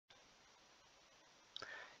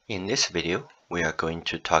In this video, we are going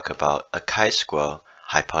to talk about a chi-square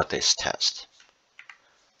hypothesis test.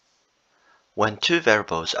 When two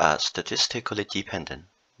variables are statistically dependent,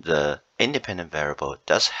 the independent variable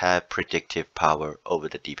does have predictive power over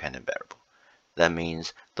the dependent variable. That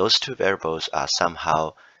means those two variables are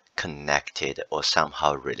somehow connected or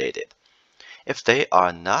somehow related. If they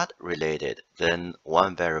are not related, then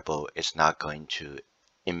one variable is not going to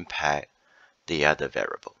impact the other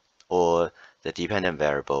variable, or the dependent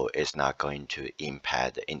variable is not going to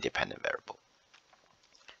impact the independent variable.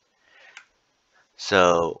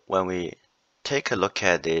 So when we take a look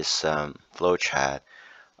at this flowchart,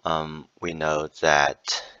 we know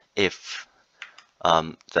that if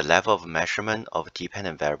the level of measurement of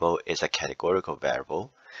dependent variable is a categorical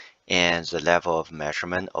variable, and the level of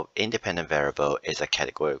measurement of independent variable is a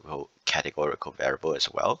categorical variable as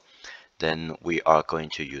well, then we are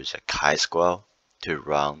going to use a chi-square to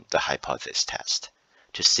run the hypothesis test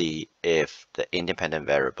to see if the independent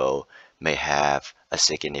variable may have a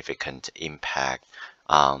significant impact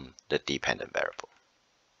on the dependent variable.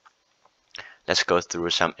 Let's go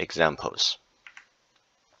through some examples.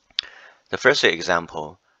 The first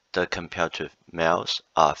example, the comparative males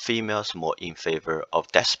are females more in favor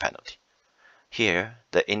of death penalty. Here,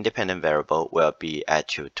 the independent variable will be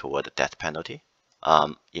attitude toward the death penalty,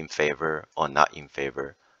 in favor or not in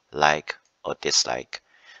favor, like or dislike.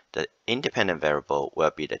 The independent variable will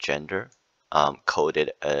be the gender,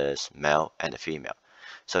 coded as male and female.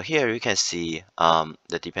 So here you can see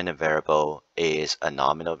the dependent variable is a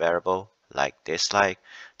nominal variable, like dislike.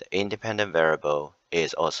 The independent variable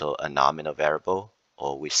is also a nominal variable,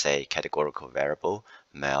 or we say categorical variable,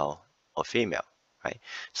 male or female, right?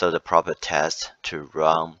 So the proper test to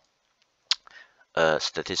run a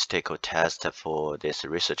statistical test for this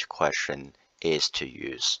research question is to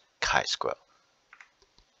use chi-square.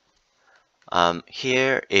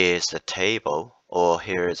 Here is the table, or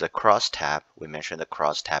here is a crosstab. We mentioned the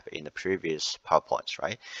crosstab in the previous PowerPoints,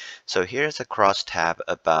 right? So here's a crosstab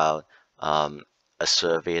about a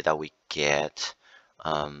survey that we get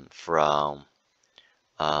from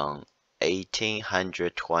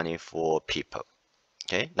 1,824 people.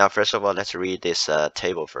 Okay, now first of all, let's read this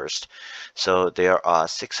table first. So there are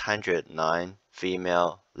 609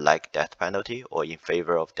 female like death penalty or in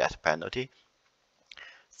favor of death penalty.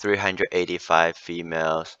 385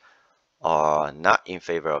 females are not in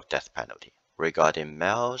favor of death penalty. Regarding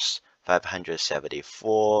males,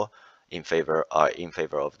 574 are in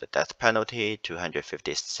favor of the death penalty.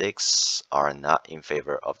 256 are not in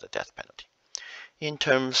favor of the death penalty. In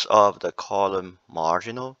terms of the column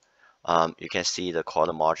marginal, you can see the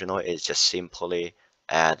column marginal is just simply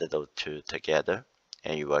add those two together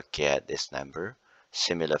and you will get this number.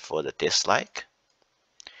 Similar for the dislike.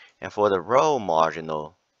 And for the row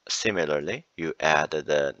marginal, similarly, you add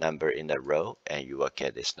the number in the row and you will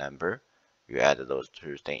get this number. You add those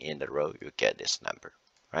two things in the row, you get this number,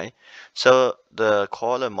 right? So the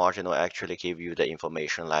column marginal actually give you the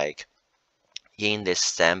information like in this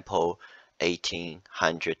sample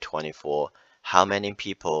 1,824, how many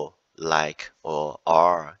people like or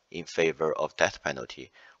are in favor of death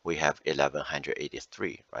penalty? We have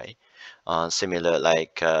 1,183, right? Similar,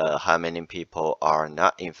 like how many people are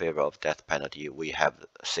not in favor of death penalty? We have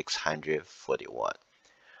 641.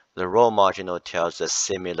 The row marginal tells us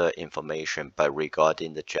similar information, but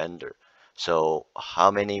regarding the gender. So how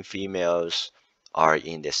many females are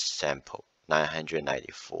in this sample?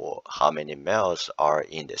 994. How many males are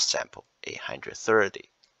in this sample? 830.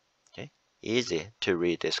 Okay, easy to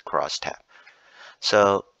read this crosstab.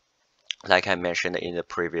 So like I mentioned in the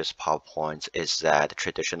previous PowerPoint, is that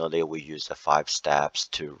traditionally we use the 5 steps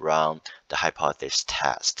to run the hypothesis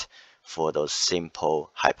test for those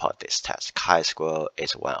simple hypothesis tests. Chi-square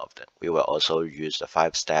is one of them. We will also use the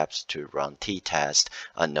 5 steps to run t-test,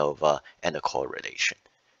 ANOVA, and the correlation.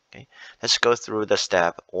 Okay, let's go through the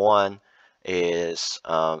step 1.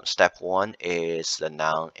 Step 1 is the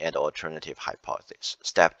noun and alternative hypothesis.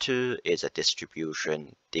 Step 2 is a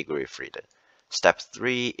distribution degree freedom. Step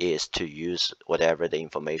 3 is to use whatever the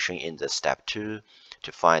information in the step 2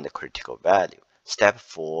 to find the critical value. Step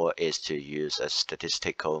 4 is to use a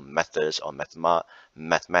statistical methods or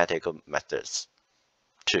mathematical methods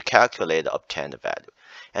to calculate the obtained value.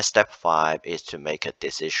 And step 5 is to make a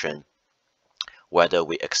decision whether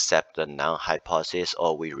we accept the null hypothesis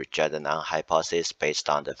or we reject the null hypothesis based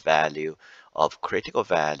on the value of critical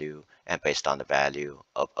value and based on the value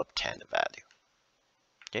of obtained value.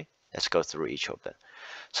 Okay, let's go through each of them.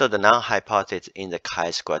 So the null hypothesis in the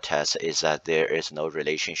chi-square test is that there is no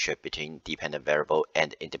relationship between dependent variable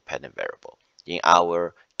and independent variable. In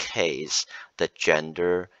our case, the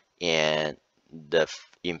gender and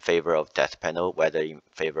in favor of death penalty, whether in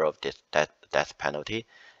favor of death penalty,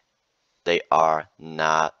 they are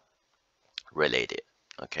not related.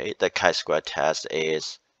 Okay, the chi-square test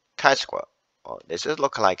is chi-square. Oh, this is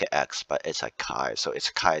look like an x, but it's a chi, so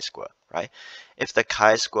it's chi-square, right? If the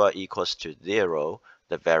chi-square equals to 0,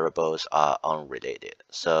 the variables are unrelated.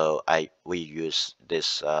 So we use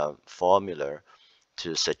this formula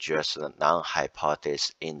to suggest the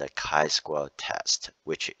non-hypothesis in the chi-square test,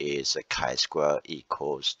 which is a chi-square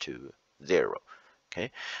equals to 0.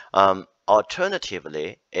 Okay.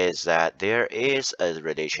 Alternatively, is that there is a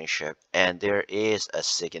relationship and there is a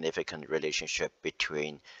significant relationship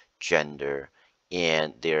between gender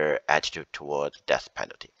and their attitude toward death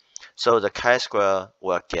penalty. So the chi-square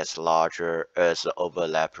will get larger as the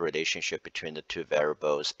overlap relationship between the two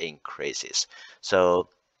variables increases. So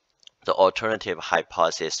the alternative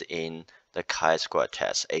hypothesis in the chi-square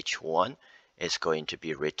test, H1, is going to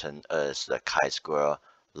be written as the chi-square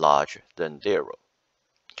larger than 0.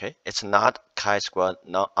 Okay, it's not chi-square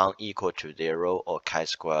not unequal to 0 or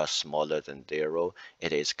chi-square smaller than 0.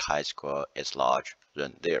 It is chi-square is larger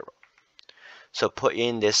than 0. So put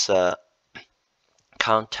in this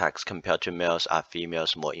context compared to males, are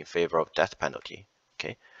females more in favor of death penalty?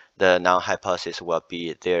 Okay, the non-hypothesis will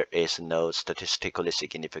be there is no statistically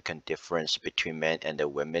significant difference between men and the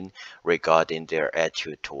women regarding their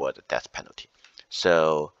attitude toward the death penalty.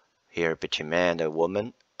 So here between man and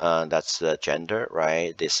woman, that's the gender,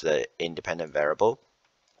 right? This is the independent variable.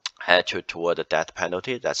 Attitude toward the death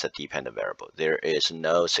penalty, that's a dependent variable. There is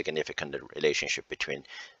no significant relationship between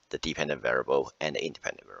the dependent variable and the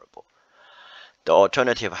independent variable. The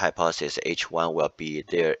alternative hypothesis H1 will be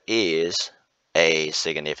there is a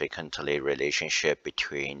significantly relationship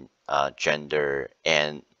between gender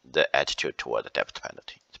and the attitude toward the death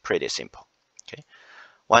penalty. It's pretty simple. Okay.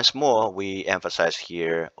 Once more, we emphasize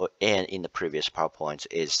here and in the previous PowerPoints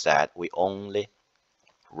is that we only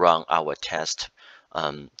run our test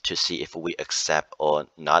to see if we accept or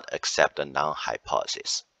not accept the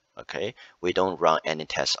non-hypothesis. Okay, we don't run any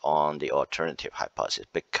tests on the alternative hypothesis,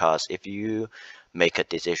 because if you make a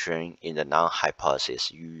decision in the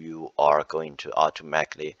non-hypothesis, you are going to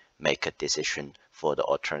automatically make a decision for the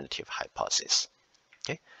alternative hypothesis.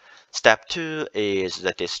 Okay. Step 2 is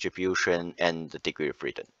the distribution and the degree of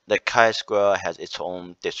freedom. The chi-square has its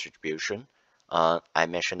own distribution. I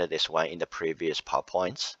mentioned this one in the previous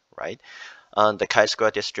PowerPoints, right? The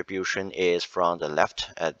chi-square distribution is from the left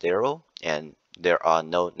at 0, and there are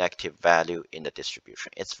no negative value in the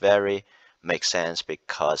distribution. It's very makes sense,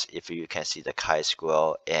 because if you can see the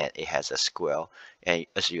chi-square and it has a square, and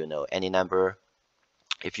as you know, any number,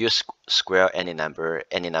 if you square any number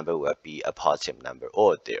will be a positive number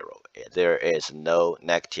or 0. There is no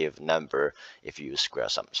negative number if you square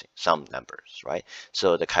some numbers, right?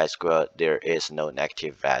 So the chi-square, there is no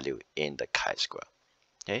negative value in the chi-square.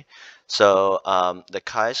 Okay, so the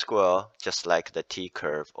chi-square, just like the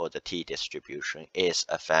t-curve or the t-distribution, is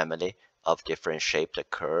a family of different shaped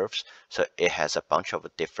curves. So it has a bunch of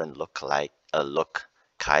different look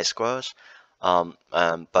chi-squares.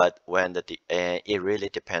 But when it really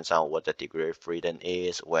depends on what the degree of freedom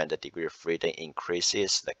is. When the degree of freedom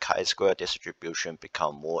increases, the chi-square distribution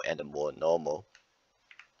become more and more normal.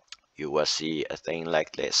 You will see a thing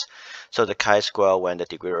like this. So the chi-square, when the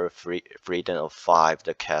degree of freedom of 5,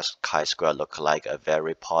 the chi-square look like a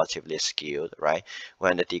very positively skewed, right?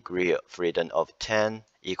 When the degree of freedom of 10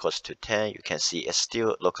 equals to 10, you can see it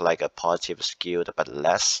still look like a positive skewed, but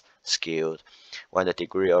less skewed. When the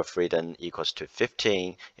degree of freedom equals to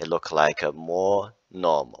 15, it look like a more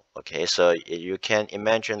normal. Okay, so you can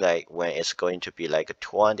imagine like when it's going to be like a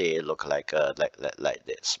 20, it look like like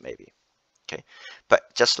this maybe. Okay,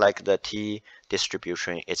 but just like the t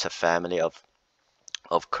distribution, it's a family of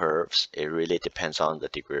curves. It really depends on the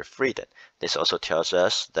degree of freedom. This also tells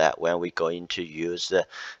us that when we're going to use the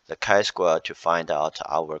chi-square to find out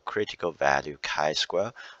our critical value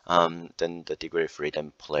chi-square, then the degree of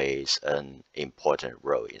freedom plays an important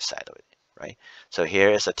role inside of it, right? So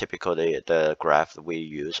here is a typical the graph we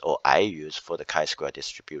use, or I use, for the chi-square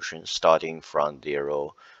distribution, starting from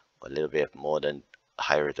 0, a little bit more than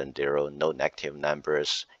higher than 0, no negative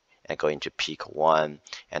numbers, and going to peak 1,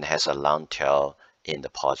 and has a long tail in the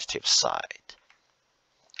positive side.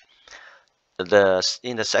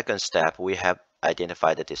 In the second step, we have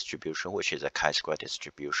identified the distribution, which is a chi-square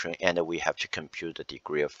distribution, and we have to compute the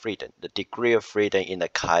degree of freedom. The degree of freedom in the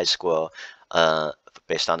chi-square,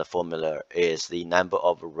 based on the formula, is the number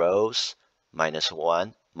of rows minus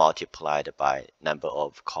 1 multiplied by number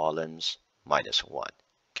of columns minus 1.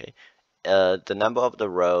 Okay, the number of the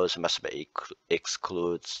rows must be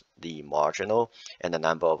excludes the marginal, and the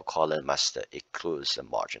number of column must includes the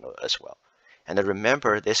marginal as well. And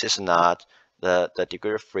remember, this is not the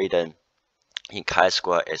degree of freedom in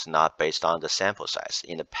chi-square is not based on the sample size.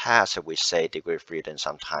 In the past, we say degree of freedom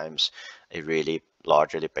sometimes it really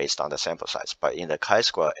largely based on the sample size, but in the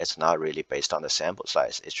chi-square, it's not really based on the sample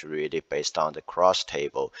size. It's really based on the cross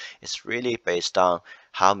table. It's really based on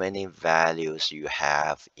how many values you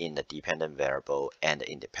have in the dependent variable and the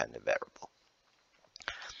independent variable.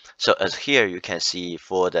 So as here you can see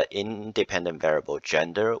for the independent variable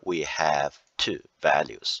gender, we have two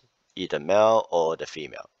values, either male or the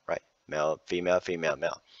female, right? Male, female, female,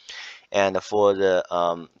 male. And for the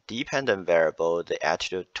dependent variable, the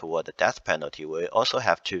attitude toward the death penalty, we also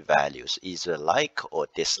have two values, either like or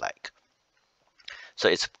dislike. So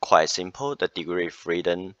it's quite simple. The degree of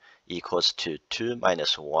freedom equals to 2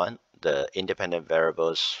 minus 1, the independent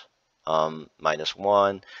variables minus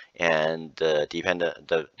 1, and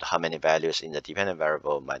the how many values in the dependent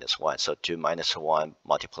variable minus 1. So 2 minus 1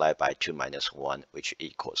 multiplied by 2 minus 1, which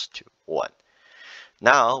equals to 1.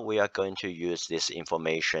 Now we are going to use this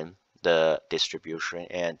information, the distribution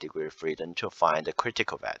and degree of freedom, to find the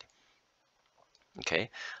critical value. Okay,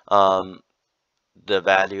 the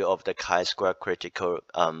value of the chi-square critical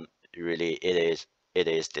really it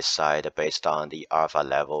is decided based on the alpha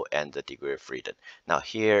level and the degree of freedom. Now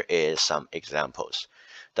here is some examples.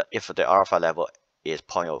 If the alpha level is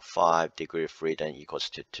 0.05, degree of freedom equals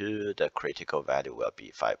to 2, the critical value will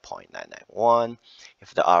be 5.991.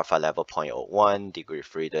 If the alpha level 0.01, degree of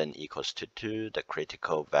freedom equals to 2, the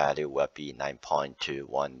critical value will be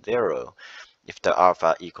 9.210. If the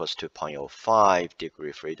alpha equals to 0.05,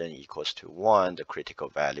 degree of freedom equals to 1, the critical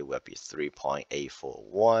value will be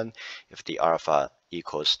 3.841. If the alpha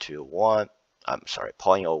equals to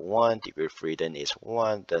 0.01, degree of freedom is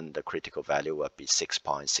 1, then the critical value will be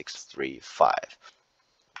 6.635.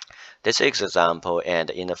 This is example,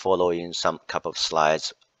 and in the following some couple of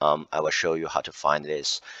slides, I will show you how to find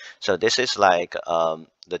this. So this is like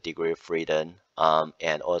the degree of freedom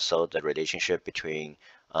and also the relationship between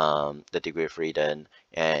the degree of freedom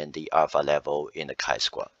and the alpha level in the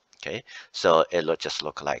chi-square. Okay, so it will just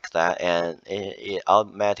look like that, and it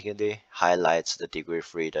automatically highlights the degree of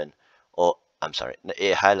freedom, or I'm sorry,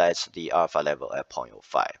 it highlights the alpha level at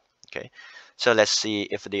 0.05. Okay, so let's see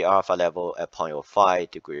if the alpha level at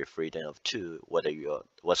 0.05, degree of freedom of 2,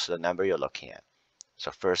 what's the number you're looking at.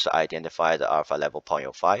 So first identify the alpha level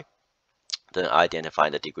 0.05, then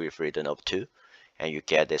identify the degree of freedom of 2, and you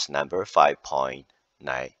get this number 5.991.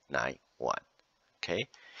 Okay,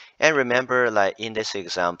 and remember, like in this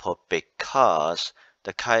example, because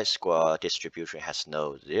the chi-square distribution has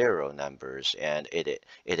no zero numbers and it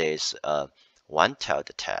is a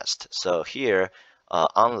one-tailed test. So here,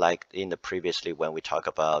 unlike in the previously when we talk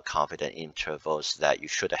about confidence intervals that you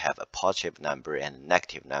should have a positive number and a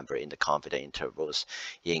negative number in the confidence intervals,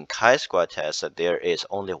 in chi-square test there is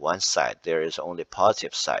only one side, there is only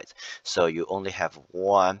positive side. So you only have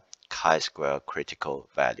one chi-square critical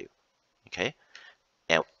value, okay,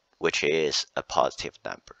 and which is a positive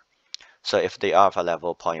number. So if the alpha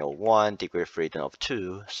level 0.01, degree of freedom of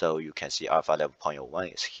 2, so you can see alpha level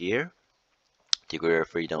 0.01 is here, degree of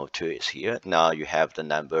freedom of 2 is here. Now you have the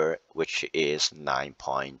number which is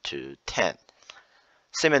 9.210.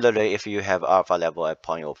 Similarly, if you have alpha level at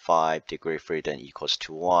 0.05, degree of freedom equals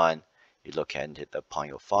to 1, you look at the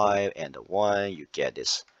 0.05 and the 1, you get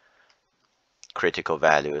this critical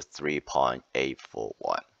value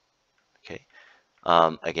 3.841. Okay.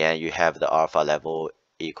 Again, you have the alpha level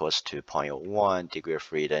equals to 0.01, degree of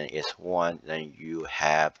freedom is 1, then you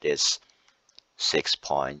have this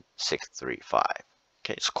 6.635.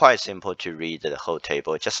 Okay, it's quite simple to read the whole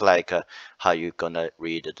table, just like how you're gonna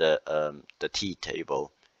read the T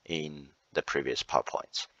table in the previous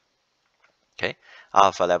PowerPoints. Okay,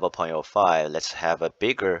 alpha level 0.05, let's have a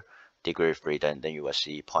bigger degree of freedom, then you will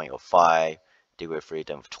see 0.05, degree of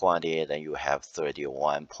freedom of 20, then you have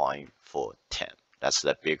 31.410. That's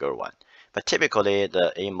the bigger one. But typically,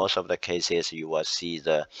 in most of the cases, you will see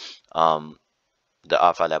the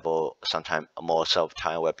alpha level sometimes most of the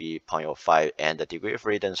time will be 0.05, and the degree of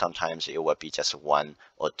freedom sometimes it will be just 1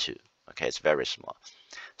 or 2. Okay, it's very small.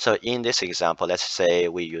 So in this example, let's say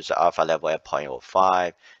we use the alpha level at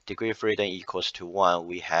 0.05, degree of freedom equals to 1.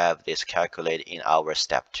 We have this calculated in our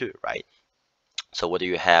step 2, right? So what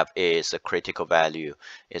you have is the critical value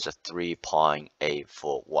is a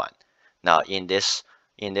 3.841. Now in this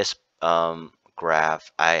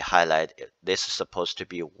graph, I highlight this is supposed to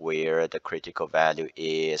be where the critical value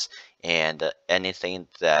is, and anything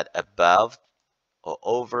that above or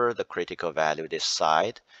over the critical value this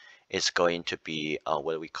side is going to be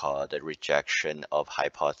what we call the rejection of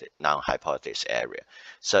non-hypothesis area.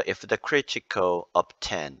 So if the critical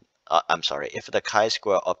obtained, if the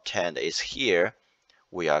chi-square obtained is here,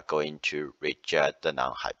 we are going to reject the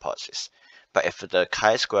non-hypothesis. But if the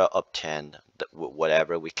chi-square obtained,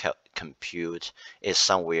 whatever we compute, is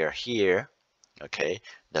somewhere here, okay,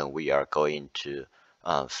 then we are going to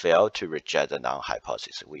fail to reject the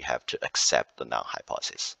non-hypothesis. We have to accept the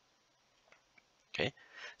non-hypothesis. Okay,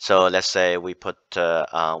 so let's say we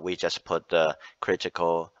just put the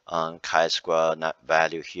critical chi-square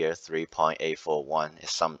value here, 3.841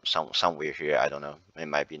 is somewhere here. I don't know. It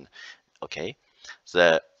might be okay.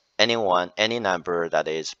 So any number that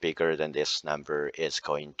is bigger than this number is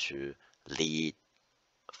going to lead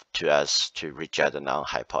to us to reject the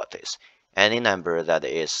non-hypothesis. Any number that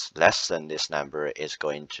is less than this number is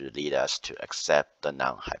going to lead us to accept the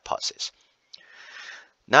non-hypothesis.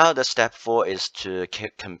 Now the step 4 is to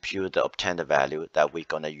compute the obtained value that we're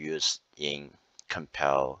going to use in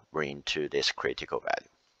comparing to this critical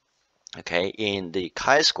value. Okay, in the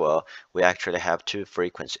chi-square, we actually have two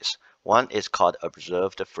frequencies. One is called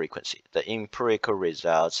observed frequency. The empirical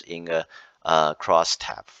results in a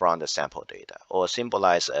crosstab from the sample data, or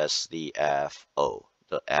symbolized as the FO,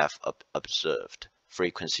 the F of observed,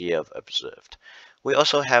 frequency of observed. We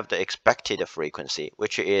also have the expected frequency,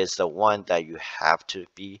 which is the one that you have to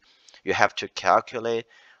calculate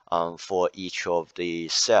for each of the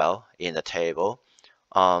cell in the table.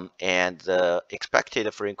 And the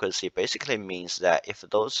expected frequency basically means that if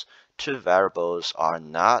those two variables are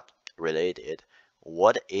not related,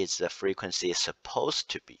 what is the frequency supposed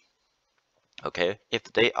to be? Okay, if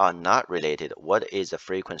they are not related, what is the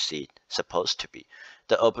frequency supposed to be?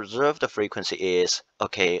 The observed frequency is,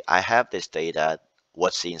 okay, I have this data,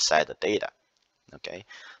 what's inside the data? Okay,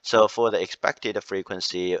 so for the expected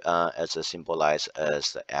frequency, as symbolized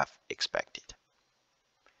as the F expected.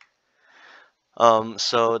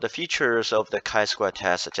 So the features of the chi-square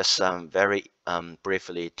test, just very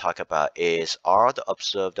briefly talk about is, are the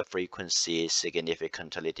observed frequencies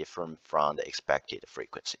significantly different from the expected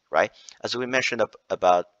frequency, right? As we mentioned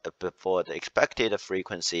about before, the expected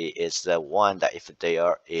frequency is the one that if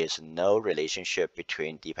there is no relationship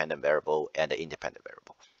between dependent variable and the independent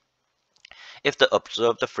variable. If the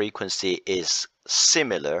observed frequency is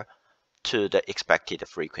similar to the expected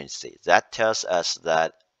frequency, that tells us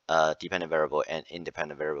that dependent variable and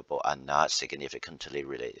independent variable are not significantly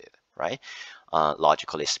related, right?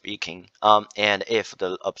 Logically speaking. And if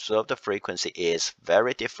the observed frequency is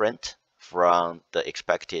very different from the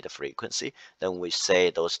expected frequency, then we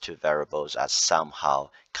say those two variables are somehow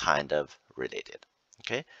kind of related.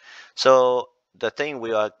 Okay, so the thing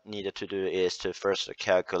we are needed to do is to first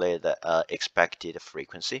calculate the expected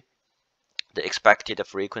frequency. The expected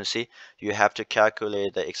frequency, you have to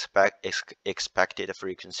calculate the expected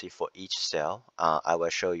frequency for each cell. I will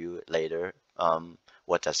show you later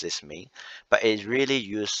what does this mean, but it really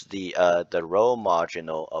uses the row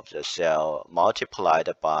marginal of the cell multiplied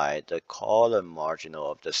by the column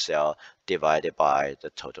marginal of the cell divided by the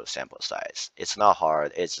total sample size. It's not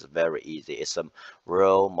hard, it's very easy. It's a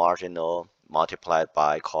row marginal multiplied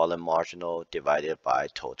by column marginal divided by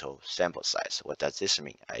total sample size. What does this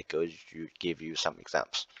mean? I go to give you some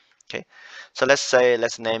examples. Okay, so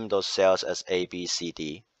let's name those cells as A, B, C,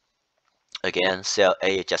 D. Again, cell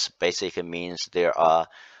A just basically means there are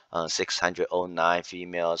 609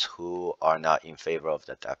 females who are not in favor of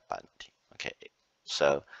the death penalty. Okay,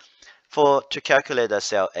 so to calculate the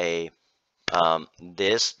cell A,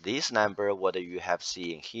 this number, what you have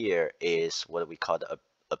seen here, is what we call the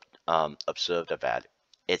observed value.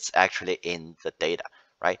 It's actually in the data,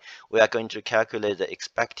 right? We are going to calculate the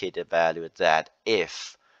expected value that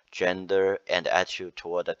if gender and attitude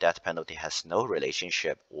toward the death penalty has no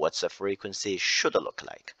relationship, what's the frequency should look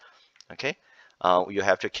like. Okay, you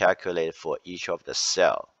have to calculate for each of the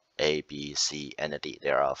cell A, B, C, and D.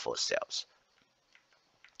 There are 4 cells.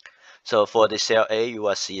 So for the cell A, you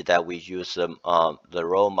will see that we use the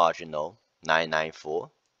row marginal 994.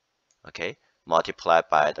 Okay, multiplied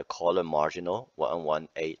by the column marginal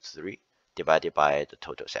 1183 divided by the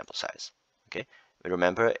total sample size. Okay,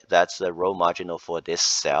 remember that's the row marginal for this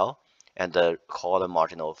cell and the column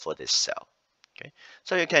marginal for this cell. Okay,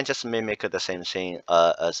 so you can just mimic the same thing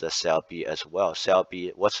as the cell B as well. Cell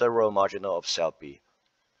B, what's the row marginal of cell B?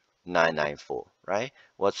 994, right?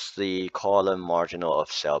 What's the column marginal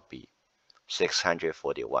of cell B?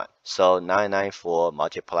 641. So 994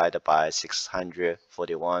 multiplied by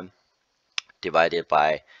 641 divided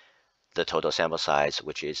by the total sample size,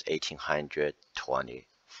 which is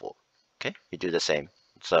 1824. Okay, you do the same.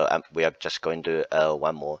 So we are just going to do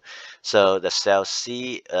one more. So the cell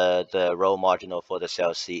C, the row marginal for the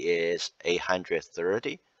cell C is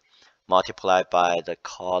 830, multiplied by the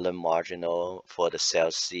column marginal for the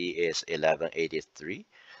cell C is 1183,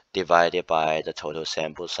 divided by the total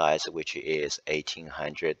sample size, which is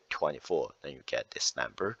 1824. Then you get this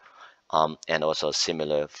number. And also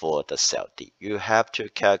similar for the cell D. You have to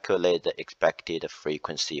calculate the expected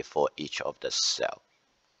frequency for each of the cell.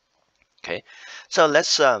 Okay, so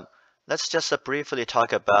let's just briefly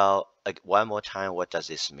talk about one more time what does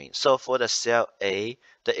this mean. So for the cell A,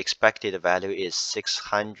 the expected value is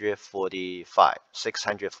 645.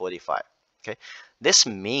 645. Okay, this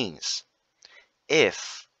means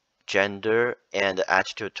if gender and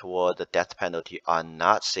attitude toward the death penalty are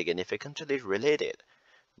not significantly related,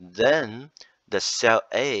 then the cell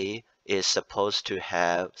A is supposed to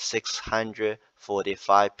have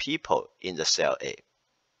 645 people in the cell A.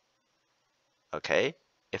 Okay,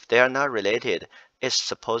 if they are not related, it's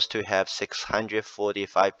supposed to have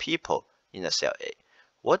 645 people in the cell A.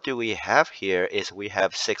 What do we have here is we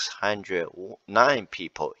have 609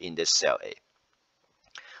 people in this cell A.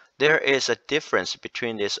 There is a difference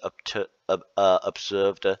between this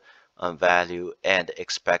observed value and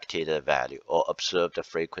expected value, or observed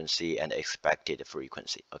frequency and expected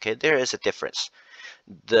frequency. Okay, there is a difference.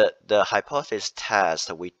 The hypothesis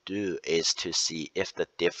test we do is to see if the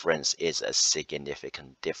difference is a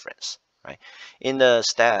significant difference, right? In the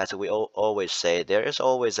stats, we always say there is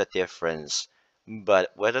always a difference,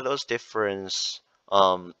 but whether those difference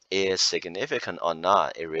is significant or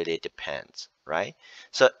not, it really depends, right?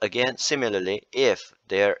 So again, similarly, if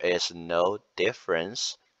there is no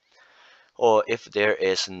difference, or if there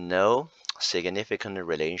is no significant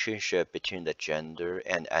relationship between the gender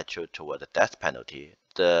and attitude toward the death penalty,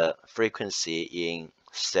 the frequency in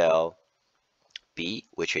cell B,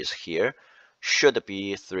 which is here, should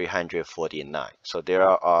be 349. So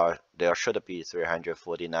there should be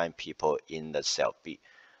 349 people in the cell B.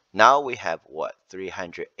 Now we have what?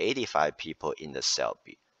 385 people in the cell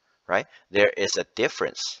B, right? There is a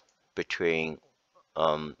difference between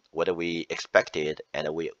what we expected and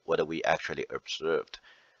what we actually observed.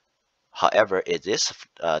 However, is this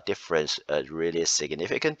difference a really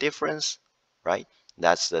significant difference, right?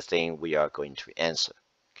 That's the thing we are going to answer.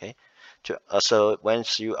 Okay. So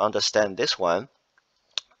once you understand this one,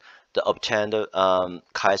 the obtained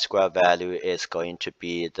chi-square value is going to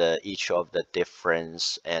be each of the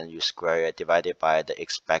difference, and you square it divided by the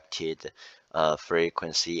expected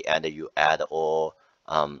frequency, and you add all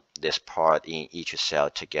this part in each cell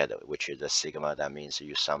together, which is the sigma. That means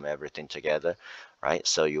you sum everything together, right?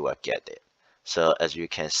 So you will get it. So as you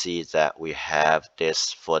can see that we have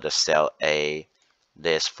this for the cell A,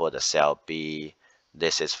 this for the cell B,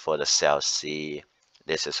 this is for the cell C,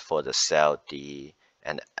 this is for the cell D,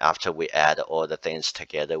 and after we add all the things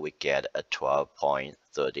together, we get a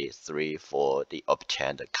 12.33 for the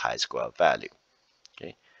obtained chi-square value.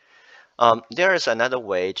 Okay. There is another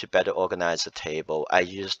way to better organize the table. I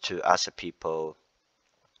used to ask people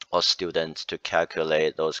or students to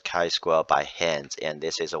calculate those chi-square by hand, and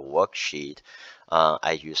this is a worksheet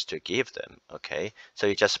I used to give them. Okay, so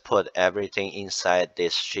you just put everything inside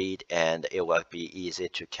this sheet, and it will be easy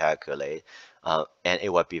to calculate, and it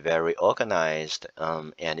will be very organized.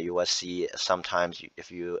 And you will see sometimes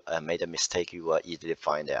if you made a mistake, you will easily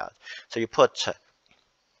find out. So you put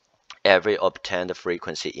every obtained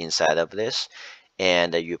frequency inside of this,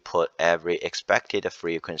 and you put every expected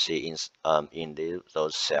frequency in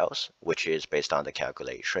those cells, which is based on the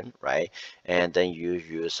calculation, right? And then you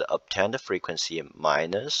use the obtained frequency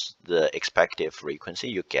minus the expected frequency,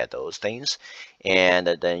 you get those things, and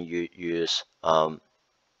then you use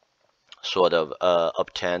sort of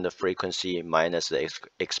obtain the frequency minus the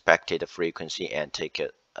expected frequency and take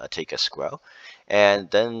a square,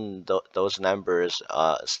 and then those numbers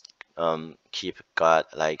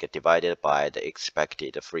got like divided by the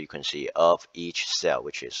expected frequency of each cell,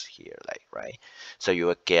 which is here, like, right? So you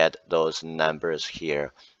will get those numbers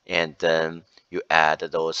here, and then you add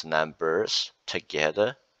those numbers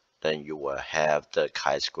together, then you will have the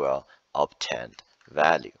chi-square obtained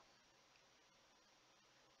value.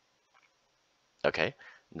 Okay,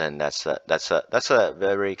 then that's a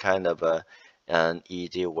very kind of an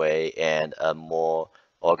easy way and a more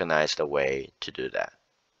organized way to do that.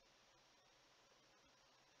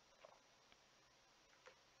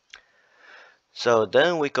 So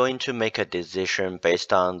then we're going to make a decision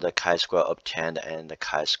based on the chi-square obtained and the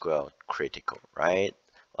chi-square critical, right?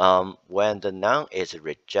 When the none is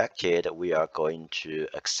rejected, we are going to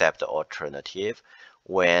accept the alternative.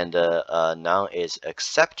 When the none is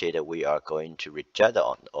accepted, we are going to reject the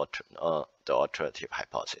alternative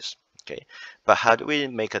hypothesis. Okay, but how do we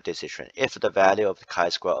make a decision? If the value of the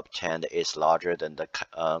chi-square obtained is larger than the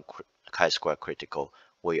chi-square critical,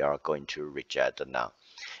 we are going to reject the none.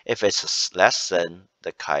 If it's less than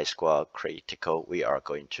the chi-square critical, we are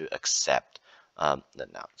going to accept the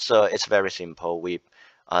none. So it's very simple. We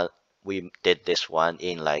did this one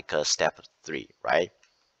in like step 3, right?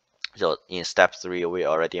 So in step 3, we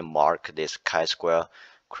already mark this chi-square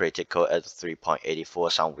critical at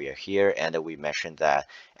 3.84 somewhere here, and we mentioned that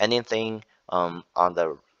anything on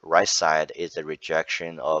the right side is a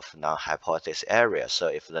rejection of non-hypothesis area. So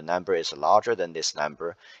if the number is larger than this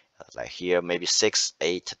number, like here, maybe 6,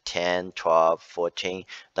 8, 10, 12, 14,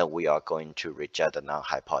 then we are going to reject the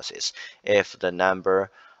non-hypothesis. If the number,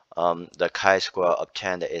 the chi-square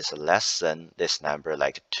obtained is less than this number,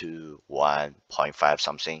 like 2, 1.5,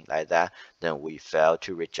 something like that, then we fail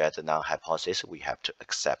to reject the non-hypothesis. We have to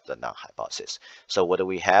accept the non-hypothesis. So what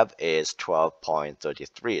we have is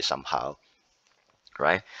 12.33 somehow,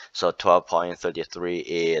 right? So 12.33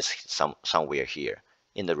 is somewhere here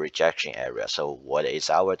in the rejection area. So what is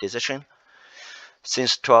our decision?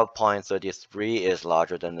 Since 12.33 is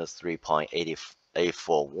larger than the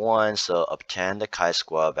 3.841, so obtained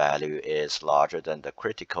chi-square value is larger than the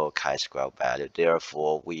critical chi-square value.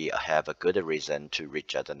 Therefore, we have a good reason to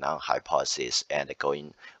reject the non-hypothesis, and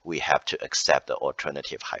we have to accept the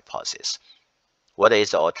alternative hypothesis. What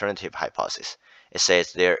is the alternative hypothesis? It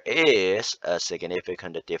says there is a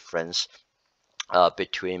significant difference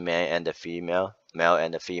between male and female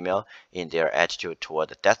in their attitude toward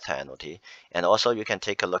the death penalty. And also you can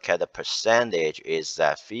take a look at the percentage is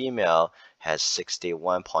that female has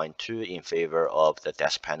 61.2 in favor of the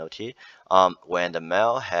death penalty, when the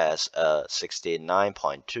male has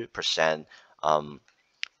 69.2%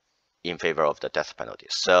 in favor of the death penalty.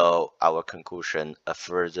 So our conclusion, a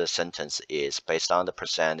further sentence is based on the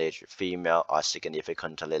percentage, female are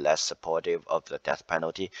significantly less supportive of the death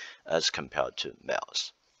penalty as compared to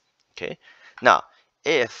males. Okay, now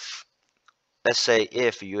if let's say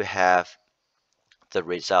if you have the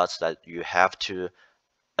results that you have to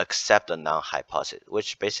accept the non-hypothesis,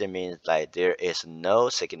 which basically means like there is no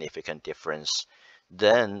significant difference,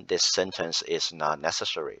 then this sentence is not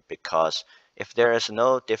necessary, because if there is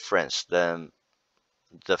no difference, then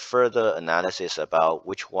the further analysis about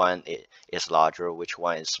which one is larger, which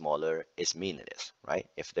one is smaller is meaningless, right?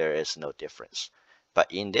 If there is no difference.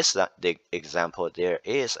 But in this the example, there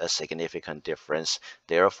is a significant difference.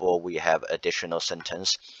 Therefore, we have additional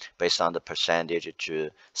sentence based on the percentage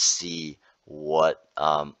to see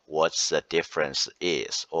what's the difference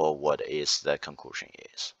is, or what is the conclusion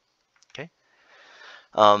is. Okay.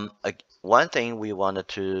 One thing we wanted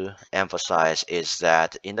to emphasize is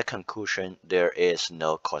that in the conclusion, there is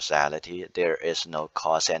no causality, there is no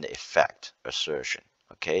cause and effect assertion.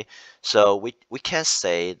 Okay, so we can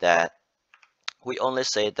say that we only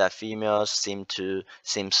say that females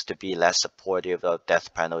seems to be less supportive of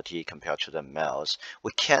death penalty compared to the males.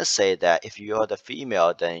 We can't say that if you are the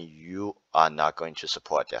female, then you are not going to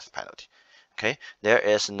support death penalty. Okay, there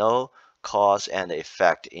is no cause and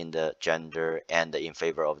effect in the gender and in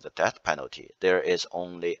favor of the death penalty. There is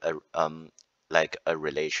only a like a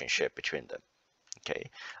relationship between them.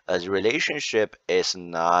 Okay, a relationship is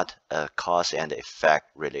not a cause and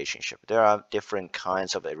effect relationship. There are different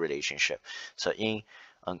kinds of a relationship. So in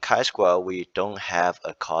chi-square, we don't have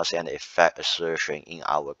a cause and effect assertion in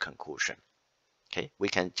our conclusion. Okay, we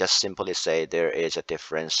can just simply say there is a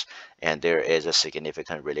difference and there is a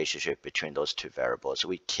significant relationship between those two variables.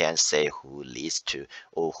 We can't say who leads to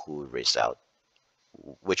or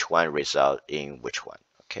which one result in which one.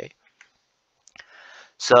 Okay.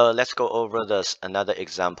 So let's go over this another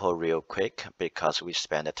example real quick, because we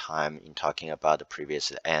spent the time in talking about the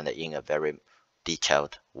previous and in a very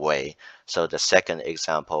detailed way. So the second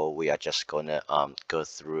example, we are just gonna go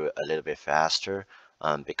through a little bit faster,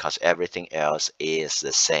 because everything else is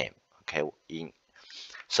the same. Okay.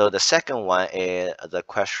 So the second one is the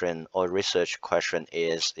question or research question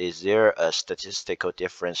is there a statistical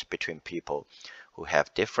difference between people who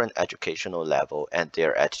have different educational level and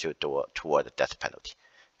their attitude toward the death penalty?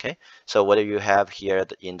 Okay, so what do you have here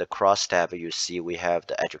in the cross tab? You see we have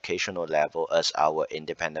the educational level as our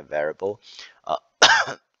independent variable.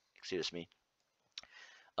 Excuse me.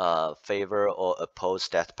 Favor or oppose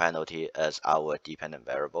death penalty as our dependent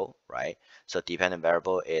variable, right? So dependent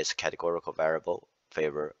variable is categorical variable,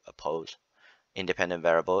 favor, oppose. Independent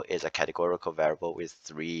variable is a categorical variable with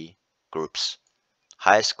 3 groups: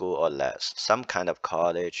 high school or less, some kind of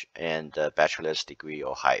college, and a bachelor's degree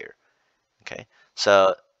or higher. Okay,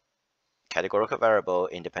 so categorical variable,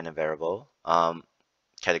 independent variable,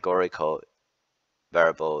 categorical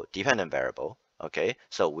variable, dependent variable. Okay,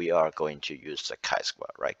 so we are going to use the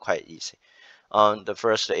chi-square, right? Quite easy. The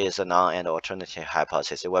first is a null and alternative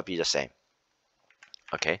hypothesis. It will be the same.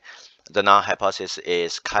 Okay, the null hypothesis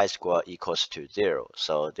is chi-square equals to 0.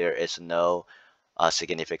 So there is no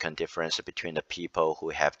significant difference between the people who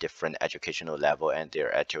have different educational level and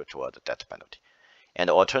their attitude toward the death penalty. And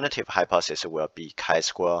the alternative hypothesis will be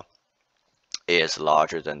chi-square is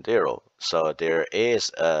larger than 0. So there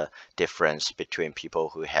is a difference between people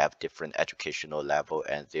who have different educational level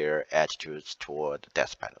and their attitudes toward the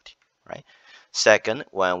death penalty, right? Second,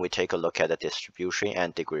 when we take a look at the distribution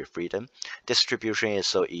and degree of freedom, distribution is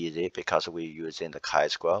so easy because we're using the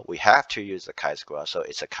chi-square. We have to use the chi-square, so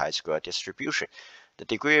it's a chi-square distribution. The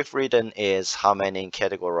degree of freedom is how many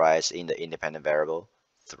categorized in the independent variable?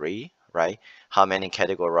 3, right? How many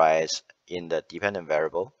categorized in the dependent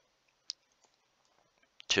variable?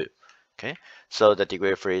 2. Okay, so the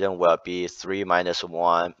degree of freedom will be 3 minus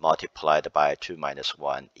 1 multiplied by 2 minus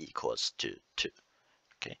 1 equals to 2.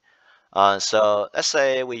 Okay, so let's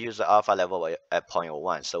say we use the alpha level at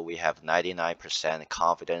 0.01, so we have 99%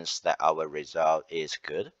 confidence that our result is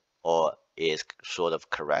good or is sort of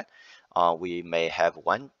correct. We may have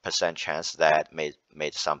 1% chance that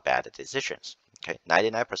made some bad decisions. Okay,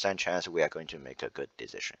 99% chance we are going to make a good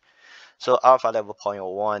decision. So alpha level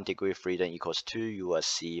 0.01 degree freedom equals 2. You will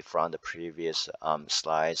see from the previous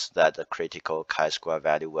slides that the critical chi-square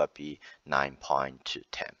value will be 9.210.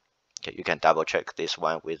 Okay, you can double check this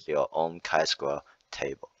one with your own chi-square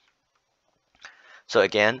table. So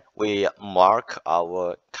again, we mark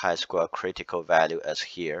our chi-square critical value as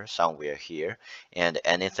here, somewhere here, and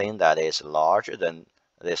anything that is larger than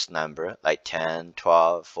this number, like 10,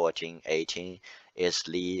 12, 14, 18, is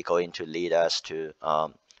going to lead us to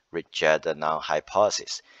reject the null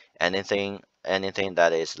hypothesis. Anything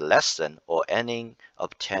that is less than, or any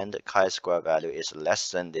obtained chi-square value is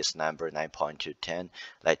less than this number 9.210,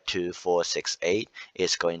 like 2, 4, 6, 8,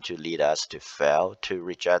 is going to lead us to fail to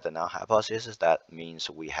reject the null hypothesis. That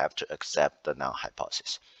means we have to accept the null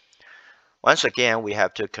hypothesis. Once again, we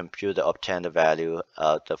have to compute the obtained value.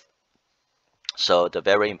 So the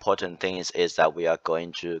very important thing is that we are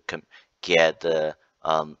going to get the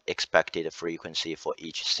expected frequency for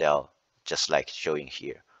each cell, just like showing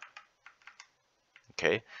here.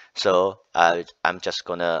 Okay, so I'm just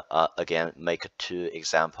gonna again make 2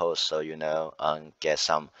 examples so you know get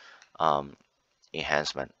some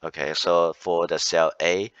enhancement. Okay, so for the cell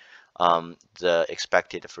A, the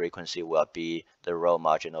expected frequency will be the row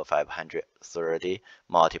marginal 530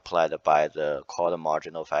 multiplied by the column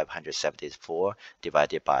marginal 574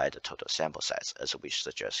 divided by the total sample size, as we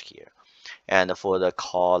suggest here. And for the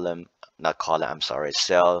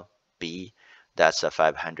cell B, that's a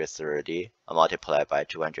 530 multiplied by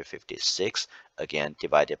 256, again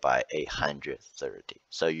divided by 830.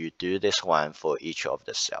 So you do this one for each of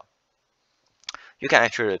the cell. You can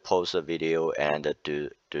actually pause the video and do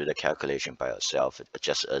the calculation by yourself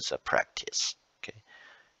just as a practice. Okay.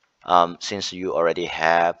 Since you already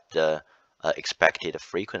have the expected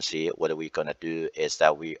frequency, what we're gonna do is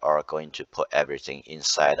that we are going to put everything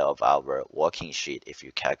inside of our working sheet if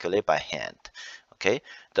you calculate by hand. Okay,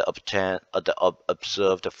 the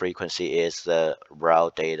observed frequency is the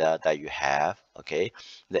raw data that you have. Okay,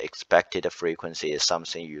 the expected frequency is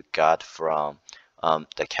something you got from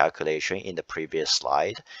the calculation in the previous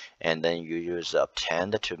slide, and then you use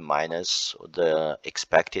obtained to minus the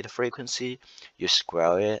expected frequency, you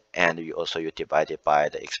square it, and you divide it by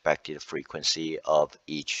the expected frequency of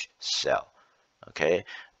each cell. Okay,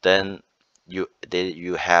 then you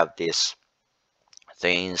have these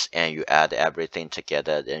things and you add everything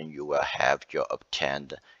together, then you will have your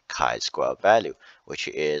obtained chi-square value, which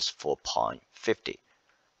is 4.50.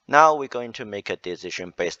 Now we're going to make a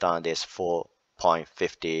decision based on this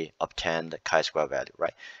 4.50 obtained chi-square value,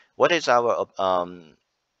 right? What is our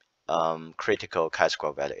critical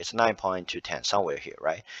chi-square value? It's 9.210, somewhere here,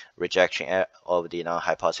 right? Rejection of the null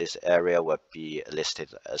hypothesis area will be listed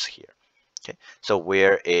as here. Okay, so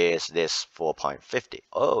where is this 4.50?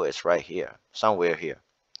 Oh, it's right here, somewhere here.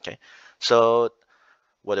 Okay, so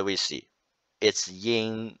what do we see? It's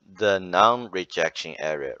in the non-rejection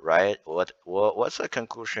area, right? What's the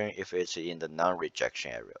conclusion if it's in the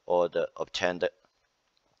non-rejection area, or the obtained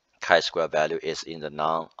chi-square value is in the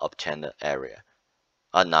non-obtained area,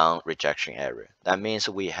 a non-rejection area? That means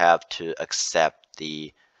we have to accept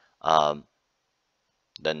the non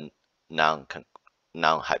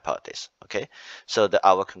null hypothesis. Okay, so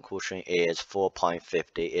our conclusion is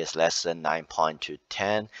 4.50 is less than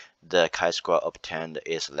 9.210. The chi-square obtained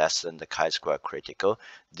is less than the chi-square critical.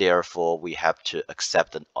 Therefore, we have to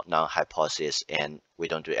accept the null hypothesis, and we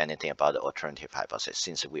don't do anything about the alternative hypothesis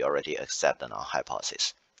since we already accept the null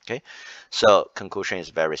hypothesis. Okay, so conclusion is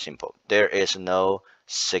very simple. There is no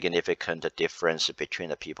significant difference between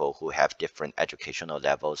the people who have different educational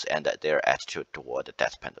levels and their attitude toward the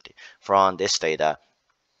death penalty. From this data,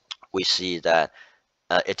 we see that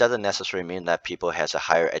it doesn't necessarily mean that people has a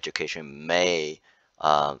higher education may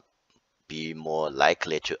be more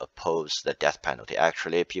likely to oppose the death penalty.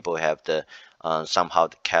 Actually, people have the somehow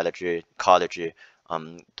the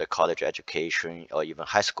the college education or even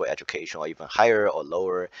high school education or even higher or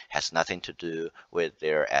lower has nothing to do with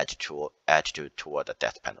their attitude toward the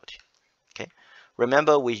death penalty. Okay,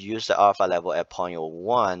 remember we used the alpha level at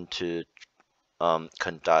 0.01 to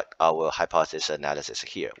conduct our hypothesis analysis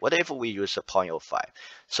here. What if we use a 0.05?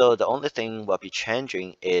 So the only thing will be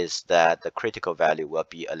changing is that the critical value will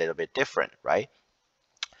be a little bit different, right?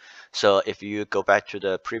 So if you go back to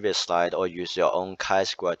the previous slide or use your own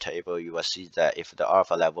chi-square table, you will see that if the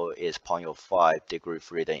alpha level is 0.05, degree of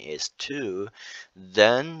freedom is 2,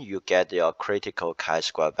 then you get your critical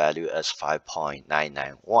chi-square value as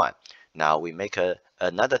 5.991. Now we make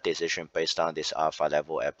another decision based on this alpha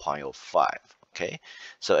level at 0.05. Okay,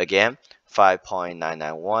 so again,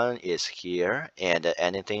 5.991 is here, and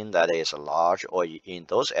anything that is large or in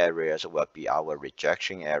those areas will be our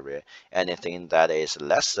rejection area. Anything that is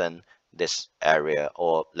less than this area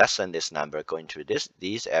or less than this number going to this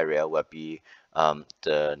area will be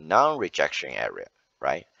the non-rejection area,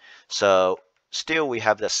 right? So still we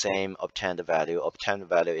have the same obtained value. Obtained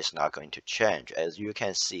value is not going to change. As you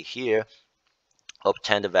can see here,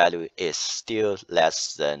 obtained value is still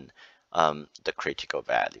less than the critical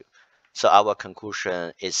value. So our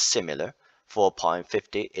conclusion is similar.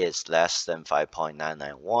 4.50 is less than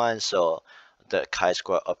 5.991. So the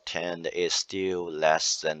chi-square obtained is still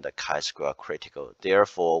less than the chi-square critical.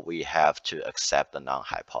 Therefore, we have to accept the null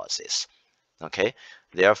hypothesis. Okay,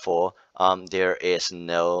 therefore, there is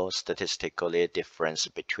no statistically difference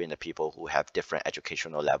between the people who have different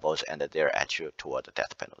educational levels and their attitude toward the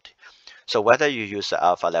death penalty. So whether you use the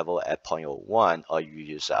alpha level at 0.01 or you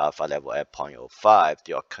use the alpha level at 0.05,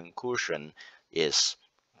 your conclusion is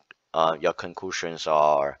your conclusions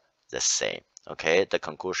are the same. Okay, the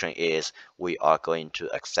conclusion is we are going to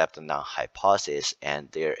accept the null hypothesis, and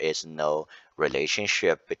there is no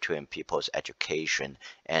relationship between people's education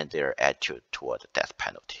and their attitude toward the death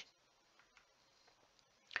penalty.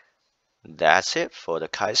 That's it for the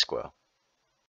chi-square.